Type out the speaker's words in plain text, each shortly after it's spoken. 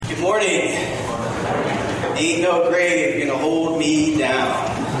Morning. Ain't no grave gonna hold me down.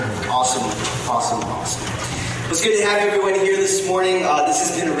 Awesome. It's good to have everyone here this morning. This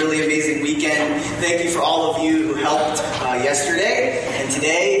has been a really amazing weekend. Thank you for all of you who helped yesterday and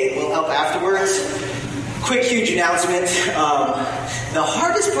today. We'll help afterwards. Quick, huge announcement. The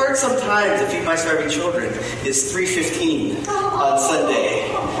hardest part sometimes to feed my starving children is 3:15 on Sunday.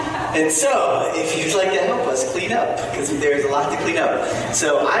 And so, if you'd like to help us clean up, because there's a lot to clean up.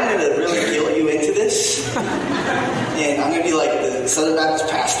 So I'm going to really guilt you into this. And I'm going to be like the Southern Baptist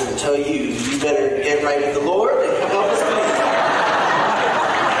pastor and tell you better get right with the Lord and come help us clean up.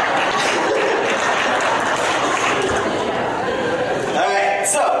 Alright,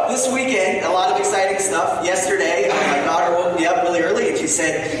 so this weekend, a lot of exciting stuff. Yesterday, my daughter woke me up really early and she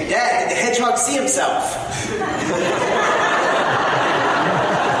said, "Dad, did the hedgehog see himself?"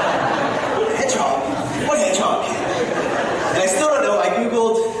 What hedgehog? And I still don't know. I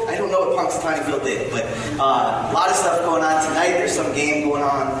don't know what Punxsutawney did, but a lot of stuff going on tonight. There's some game going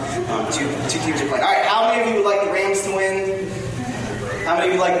on. Two teams are playing. All right, how many of you would like the Rams to win? How many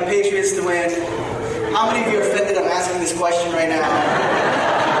of you would like the Patriots to win? How many of you are offended I'm asking this question right now?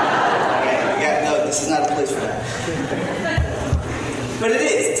 Okay, no, this is not a place for that. But it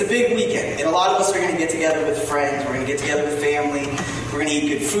is. It's a big weekend. And a lot of us are going to get together with friends. We're going to get together with family. We're going to eat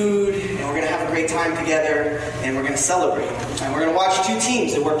good food. And we're going to have a great time together. And we're going to celebrate. And we're going to watch two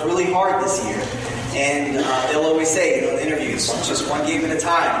teams that worked really hard this year. And they'll always say, in interviews, just one game at a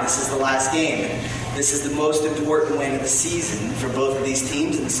time. This is the last game. And this is the most important win of the season for both of these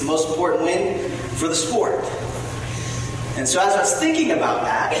teams. And it's the most important win for the sport. And so as I was thinking about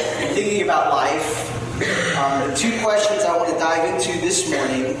that, and thinking about life, the two questions I want to dive into this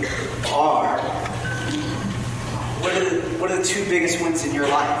morning are, what are the two biggest wins in your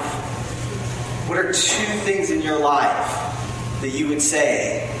life? What are two things in your life that you would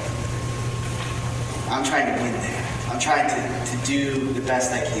say, I'm trying to win there. I'm trying to do the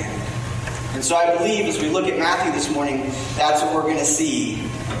best I can. And so I believe as we look at Matthew this morning, that's what we're going to see.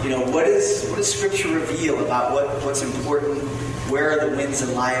 What does Scripture reveal about what's important? Where are the wins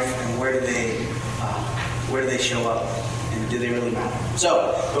in life, and where do they show up? And do they really matter?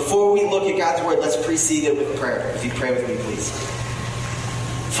 So, before we look at God's Word, let's precede it with prayer. If you pray with me, please.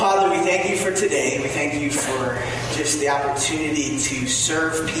 Father, we thank you for today. We thank you for just the opportunity to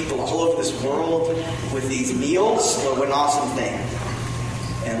serve people all over this world with these meals. Lord, what an awesome thing.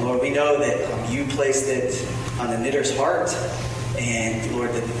 And Lord, we know that you placed it on the knitter's heart. And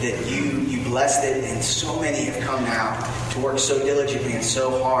Lord, that you blessed it. And so many have come now to work so diligently and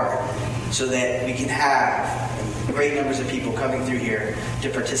so hard so that we can have great numbers of people coming through here to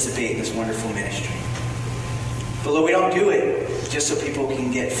participate in this wonderful ministry. But Lord, we don't do it just so people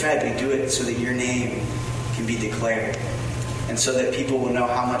can get fed. We do it so that your name can be declared. And so that people will know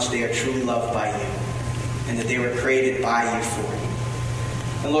how much they are truly loved by you. And that they were created by you for you.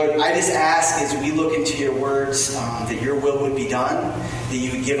 And Lord, I just ask as we look into your words that your will would be done. That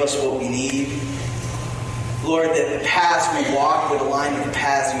you would give us what we need. Lord, that the paths we walk would align with the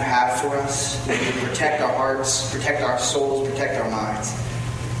paths you have for us. That you would protect our hearts, protect our souls, protect our minds.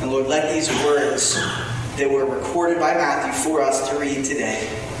 And Lord, let these words that were recorded by Matthew for us to read today,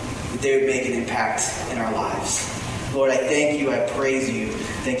 that they would make an impact in our lives. Lord, I thank you. I praise you.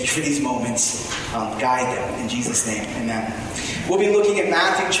 Thank you for these moments. Guide them. In Jesus' name, amen. We'll be looking at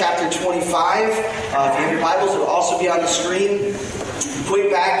Matthew chapter 25. If you have your Bibles, it will also be on the screen. Quick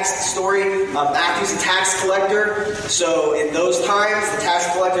back story. Matthew's a tax collector. So in those times, the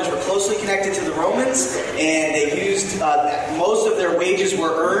tax collectors were closely connected to the Romans, and they used most of their wages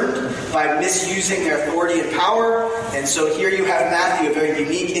were earned by misusing their authority and power. And so here you have Matthew, a very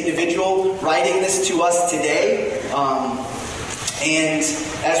unique individual, writing this to us today. And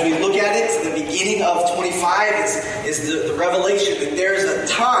as we look at it, the beginning of 25 is the revelation that there's a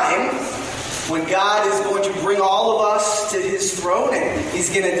time when God is going to bring all of us to his throne, and he's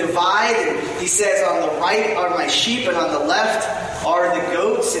going to divide. And he says, on the right are my sheep, and on the left are the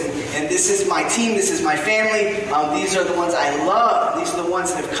goats. And this is my team. This is my family. These are the ones I love. These are the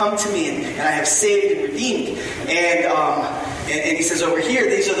ones that have come to me, and I have saved and redeemed. And he says over here,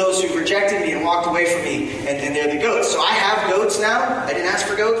 these are those who rejected me and walked away from me, and they're the goats. So I have goats now. I didn't ask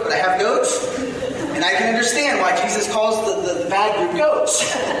for goats, but I have goats. And I can understand why Jesus calls the bad group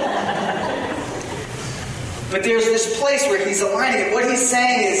goats. But there's this place where he's aligning it. What he's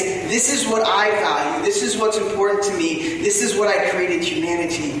saying is, this is what I value. This is what's important to me. This is what I created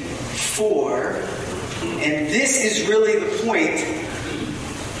humanity for. And this is really the point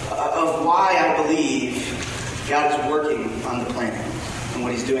of why I believe God is working on the planet and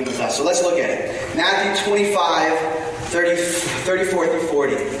what he's doing with us. So let's look at it. Matthew 25, 34 through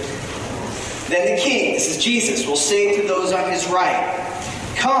 40. Then the king, this is Jesus, will say to those on his right,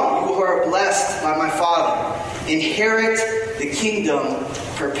 "Come, you who are blessed by my Father, inherit the kingdom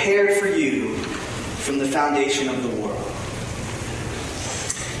prepared for you from the foundation of the world."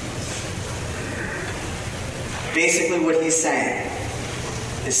 Basically what he's saying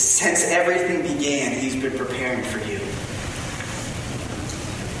is, since everything began, he's been preparing for you.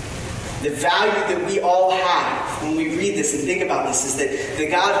 The value that we all have when we read this and think about this is that the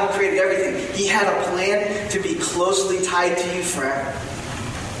God who created everything, he had a plan to be closely tied to you forever.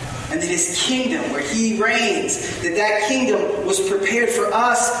 And that his kingdom, where he reigns, that kingdom was prepared for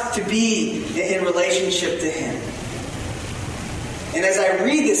us to be in relationship to him. And as I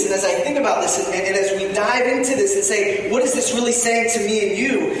read this and as I think about this and as we dive into this and say, what is this really saying to me and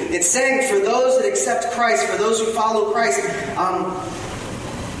you? It's saying for those that accept Christ, for those who follow Christ,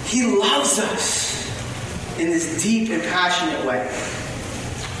 he loves us in this deep and passionate way.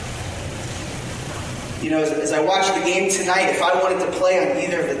 You know, as I watched the game tonight, if I wanted to play on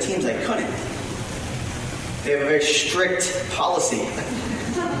either of the teams, I couldn't. They have a very strict policy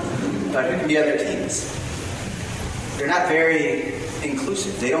about who can be on their teams. They're not very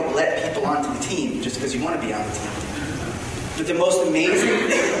inclusive. They don't let people onto the team just because you want to be on the team. But the most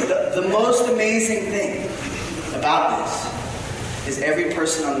amazing thing about this is every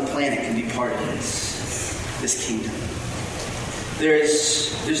person on the planet can be part of this kingdom.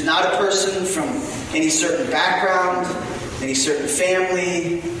 There's not a person from any certain background, any certain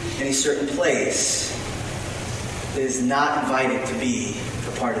family, any certain place that is not invited to be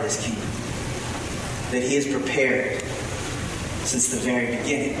a part of this kingdom. That he has prepared since the very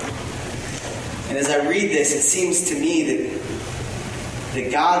beginning. And as I read this, it seems to me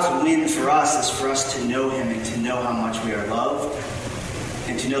that God's win for us is for us to know him and to know how much we are loved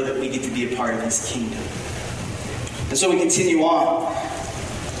and to know that we get to be a part of his kingdom. And so we continue on.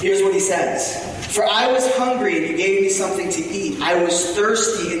 Here's what he says. "For I was hungry and you gave me something to eat. I was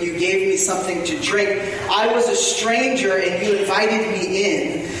thirsty and you gave me something to drink. I was a stranger and you invited me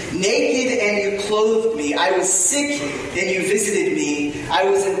in. Naked and you clothed me. I was sick and you visited me. I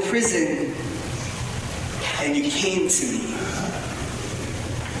was in prison and you came to me."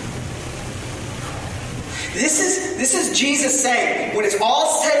 This is Jesus saying, when it's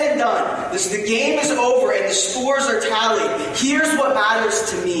all said and done, the game is over and the scores are tallied, here's what matters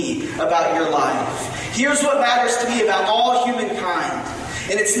to me about your life. Here's what matters to me about all humankind.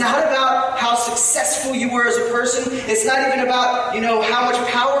 And it's not about how successful you were as a person. It's not even about, how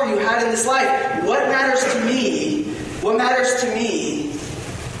much power you had in this life. What matters to me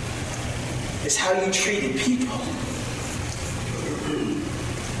is how you treated people.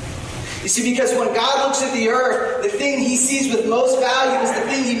 You see, because when God looks at the earth, the thing he sees with most value is the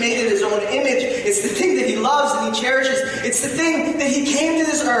thing he made in his own image. It's the thing that he loves and he cherishes. It's the thing that he came to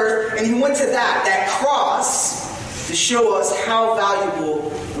this earth and he went to that cross, to show us how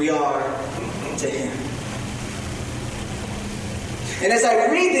valuable we are to him. And as I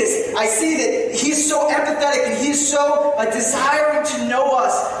read this, I see that he's so empathetic and he's so desiring to know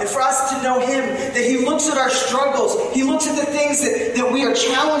us and for us to know him, that he looks at our struggles. He looks at the things that we are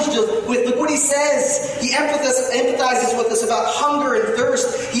challenged with. Look what he says. He empathizes with us about hunger and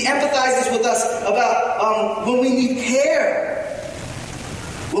thirst. He empathizes with us about when we need care.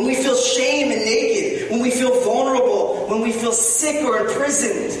 When we feel shame and naked. When we feel vulnerable. When we feel sick or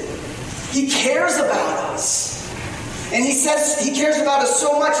imprisoned. He cares about us. And he says he cares about us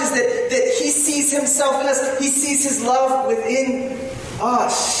so much is that he sees himself in us. He sees his love within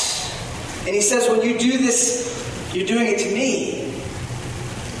us. And he says, when you do this, you're doing it to me.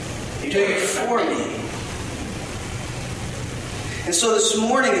 You're doing it for me. And so this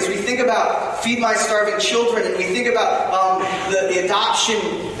morning, as we think about Feed My Starving Children, and we think about the adoption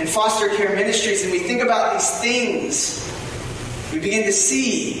and foster care ministries, and we think about these things, we begin to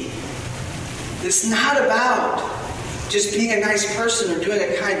see that it's not about just being a nice person or doing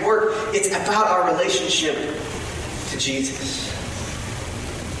a kind work. It's about our relationship to Jesus.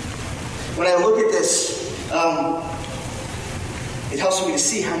 When I look at this, it helps me to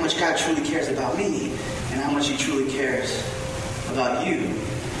see how much God truly cares about me and how much he truly cares about you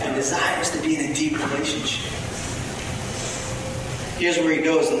and desires to be in a deep relationship. Here's where he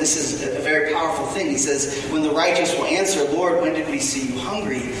goes, and this is a very powerful thing. He says, when the righteous will answer, Lord, when did we see you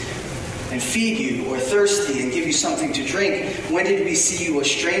hungry and feed you, or thirsty and give you something to drink? When did we see you a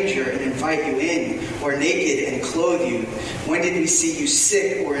stranger and invite you in, or naked and clothe you? When did we see you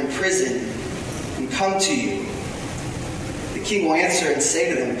sick or in prison and come to you? The king will answer and say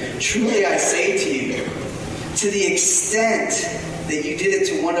to them, truly I say to you, to the extent that you did it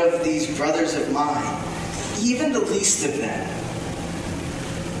to one of these brothers of mine, even the least of them,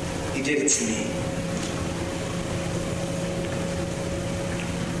 You did it to me.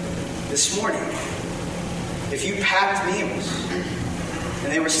 This morning, if you packed meals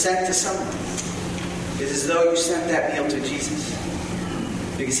and they were sent to someone, it's as though you sent that meal to Jesus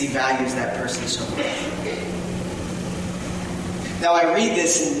because he values that person so much. Now I read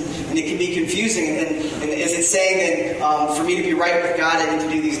this and it can be confusing. And is it saying that for me to be right with God, I need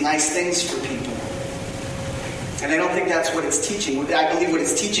to do these nice things for people? And I don't think that's what it's teaching. I believe what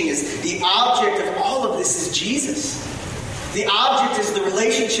it's teaching is the object of all of this is Jesus. The object is the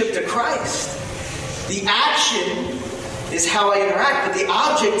relationship to Christ. The action is how I interact, but the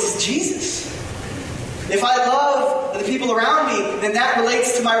object is Jesus. If I love the people around me, then that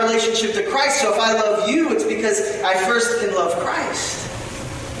relates to my relationship to Christ. So if I love you, it's because I first can love Christ.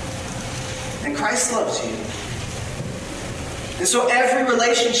 And Christ loves you. And so every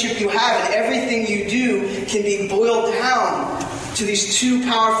relationship you have and everything you do can be boiled down to these two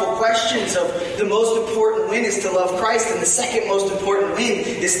powerful questions of the most important win is to love Christ, and the second most important win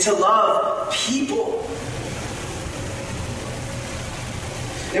is to love people.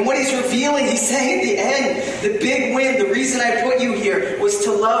 And what he's revealing, he's saying at the end, the big win, the reason I put you here was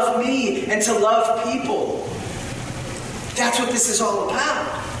to love me and to love people. That's what this is all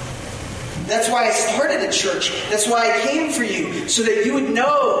about. That's why I started a church. That's why I came for you, so that you would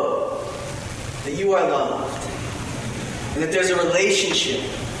know that you are loved. And that there's a relationship.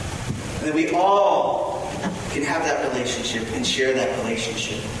 And that we all can have that relationship and share that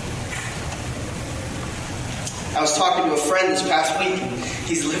relationship. I was talking to a friend this past week.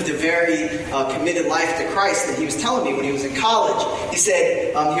 He's lived a very committed life to Christ. And he was telling me when he was in college, he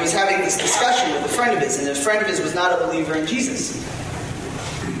said he was having this discussion with a friend of his. And a friend of his was not a believer in Jesus.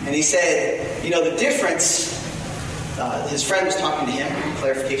 And he said, the difference, his friend was talking to him,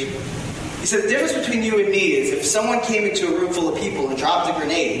 clarification. He said, the difference between you and me is if someone came into a room full of people and dropped a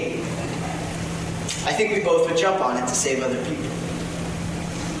grenade, I think we both would jump on it to save other people.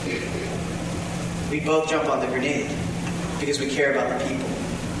 We'd both jump on the grenade because we care about the people.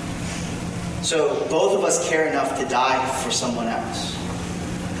 So both of us care enough to die for someone else.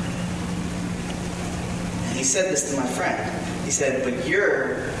 And he said this to my friend. He said, but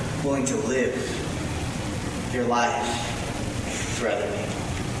you're willing to live your life for other people.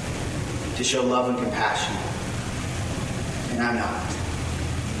 To show love and compassion. And I'm not.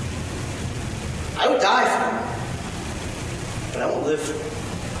 I would die for them, but I won't live for them.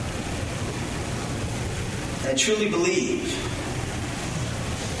 And I truly believe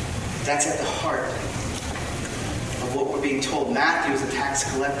that's at the heart of what we're being told. Matthew is a tax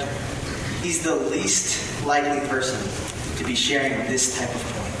collector. He's the least likely person to be sharing this type of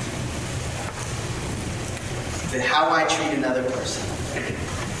point. That how I treat another person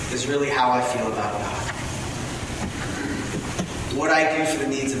is really how I feel about God. What I do for the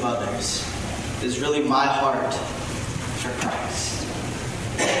needs of others is really my heart for Christ.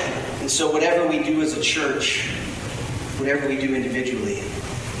 And so whatever we do as a church, whatever we do individually,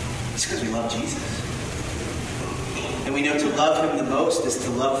 it's because we love Jesus. And we know to love him the most is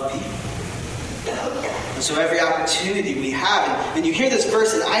to love people. And so every opportunity we have, and you hear this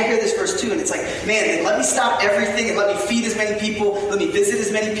verse, and I hear this verse too, and it's like, man, then let me stop everything and let me feed as many people, let me visit as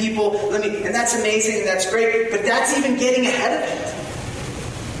many people, and that's amazing and that's great, but that's even getting ahead of it.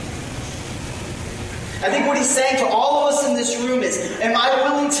 I think what he's saying to all of us in this room is, am I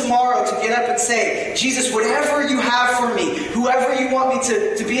willing tomorrow to get up and say, Jesus, whatever you have for me, whoever you want me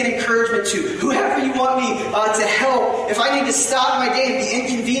to be an encouragement to, whoever you want me to help, if I need to stop my day and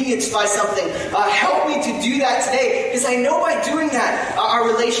be inconvenienced by something, help me to do that today. Because I know by doing that, our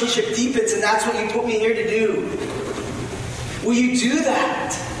relationship deepens, and that's what you put me here to do. Will you do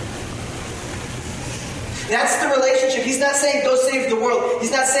that? That's the relationship. He's not saying go save the world.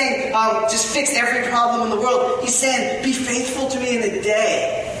 He's not saying just fix every problem in the world. He's saying be faithful to me in the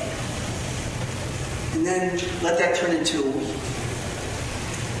day. And then let that turn into a week.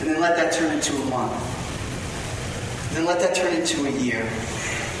 And then let that turn into a month. And then let that turn into a year.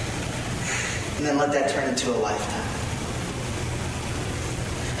 And then let that turn into a lifetime.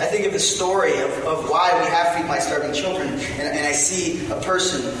 I think of the story of why we have Feed My Starving Children. And I see a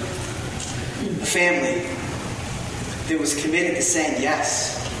person, a family, that was committed to saying,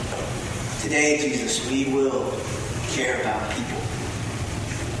 yes, today, Jesus, we will care about people.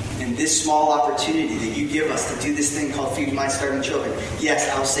 And this small opportunity that you give us to do this thing called Feed My Starving Children, yes,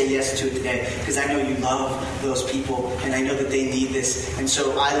 I'll say yes to it today because I know you love those people and I know that they need this. And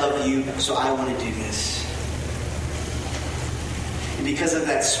so I love you, so I want to do this. And because of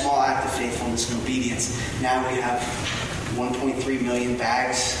that small act of faithfulness and obedience, now we have 1.3 million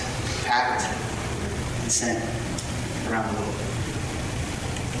bags packed and sent around the world.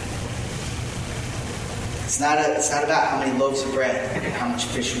 It's not about how many loaves of bread and how much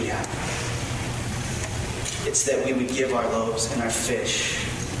fish we have. It's that we would give our loaves and our fish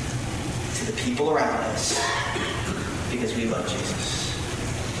to the people around us because we love Jesus.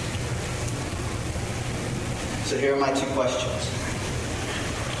 So here are my two questions.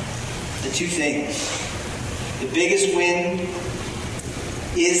 The two things. The biggest win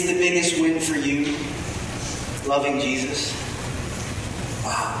is the biggest win for you loving Jesus.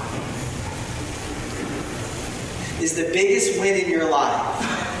 Wow. Is the biggest win in your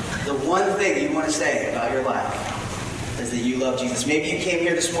life, the one thing you want to say about your life, is that you love Jesus. Maybe you came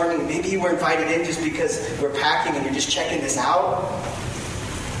here this morning, maybe you were invited in just because we're packing and you're just checking this out.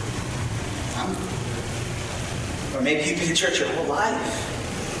 Or maybe you've been in church your whole life.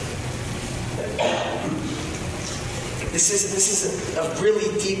 This is a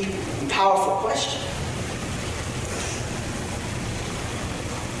really deep and powerful question.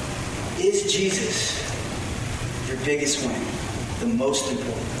 Is Jesus your biggest win, the most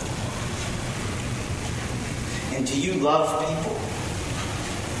important? And do you love people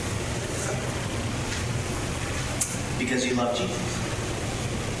because you love Jesus?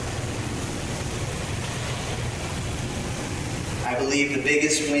 I believe the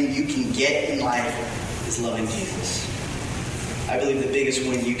biggest win you can get in life is loving Jesus. I believe the biggest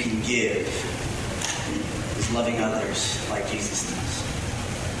win you can give is loving others like Jesus does.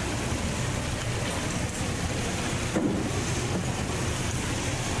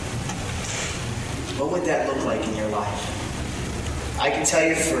 What would that look like in your life? I can tell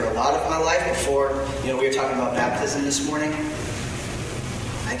you for a lot of my life before, we were talking about baptism this morning.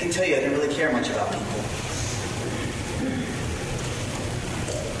 I can tell you I didn't really care much about people.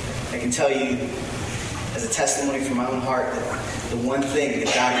 I can tell you as a testimony from my own heart that the one thing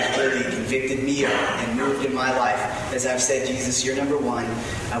that God has really convicted me of and moved in my life as I've said, Jesus, you're number one.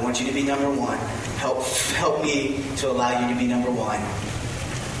 I want you to be number one. Help me to allow you to be number one.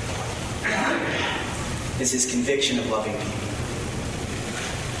 Is his conviction of loving people.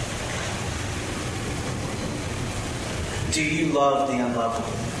 Do you love the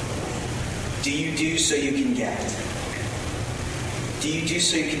unlovable? Do you do so you can get? Do you do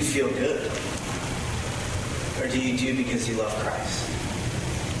so you can feel good? Or do you do because you love Christ?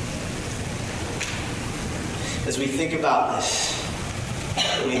 As we think about this,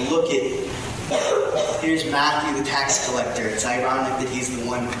 we look at, here's Matthew the tax collector. It's ironic that he's the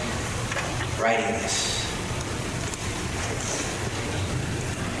one writing this.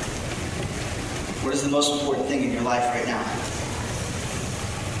 What is the most important thing in your life right now?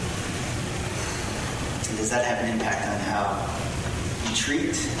 And does that have an impact on how you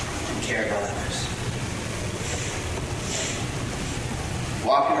treat and care about others?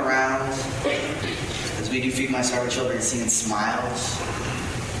 Walking around, as we do Feed My Starving Children, and seeing smiles,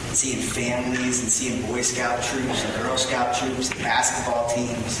 and seeing families, and seeing Boy Scout troops, and Girl Scout troops, and basketball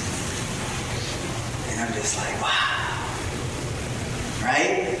teams. And I'm just like, wow.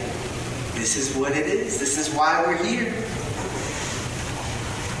 Right? This is what it is. This is why we're here.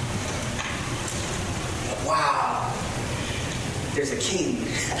 But wow. There's a king.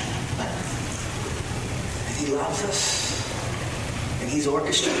 And he loves us. And he's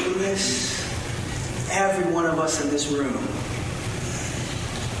orchestrating this. Every one of us in this room.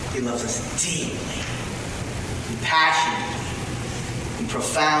 He loves us deeply. And passionately. And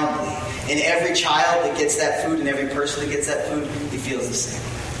profoundly. And every child that gets that food and every person that gets that food, he feels the same.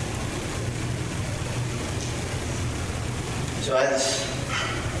 So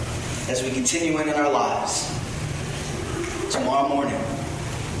as we continue in our lives, tomorrow morning,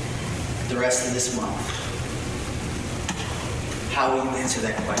 the rest of this month, how will you answer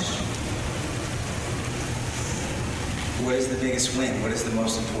that question? What is the biggest win? What is the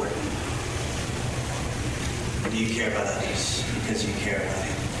most important? Or do you care about others because you care about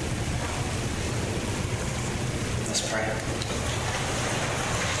him? Let's pray.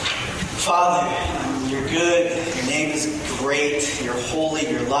 Father, you're good, your name is great, you're holy,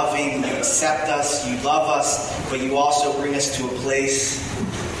 you're loving, you accept us, you love us, but you also bring us to a place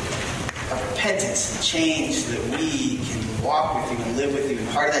of repentance and change so that we can walk with you and live with you. And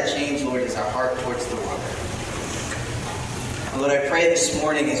part of that change, Lord, is our heart towards the world. And Lord, I pray this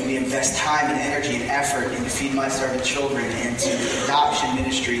morning as we invest time and energy and effort into Feed My Starving Children and to the adoption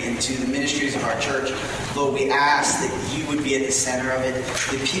ministry and to the ministries of our church, Lord, we ask that you would be at the center of it,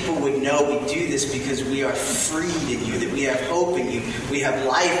 that people would know we do this because we are freed in you, that we have hope in you, we have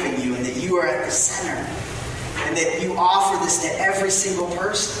life in you, and that you are at the center, and that you offer this to every single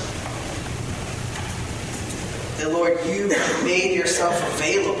person. That, Lord, you made yourself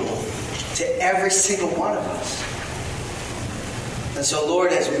available to every single one of us. And so,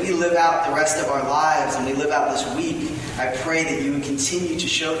 Lord, as we live out the rest of our lives and we live out this week, I pray that you would continue to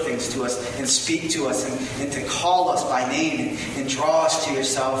show things to us and speak to us and to call us by name and draw us to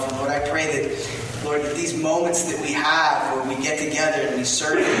yourself. And Lord, I pray that, Lord, that these moments that we have where we get together and we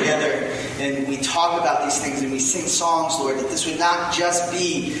serve together and we talk about these things and we sing songs, Lord, that this would not just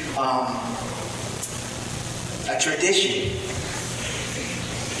be a tradition.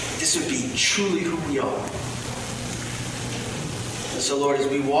 This would be truly who we are. And so, Lord, as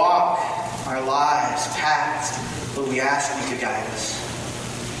we walk our lives paths, Lord, we ask you to guide us.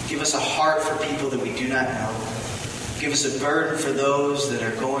 Give us a heart for people that we do not know. Give us a burden for those that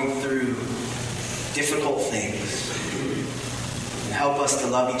are going through difficult things. And help us to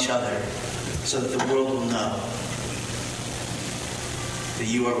love each other so that the world will know that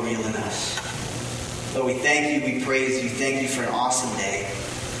you are real in us. Lord, we thank you, we praise you, thank you for an awesome day.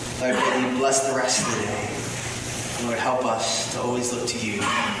 Lord, I pray that you bless the rest of the day. And Lord, help us to always look to you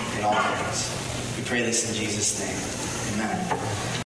in all things. We pray this in Jesus' name. Amen.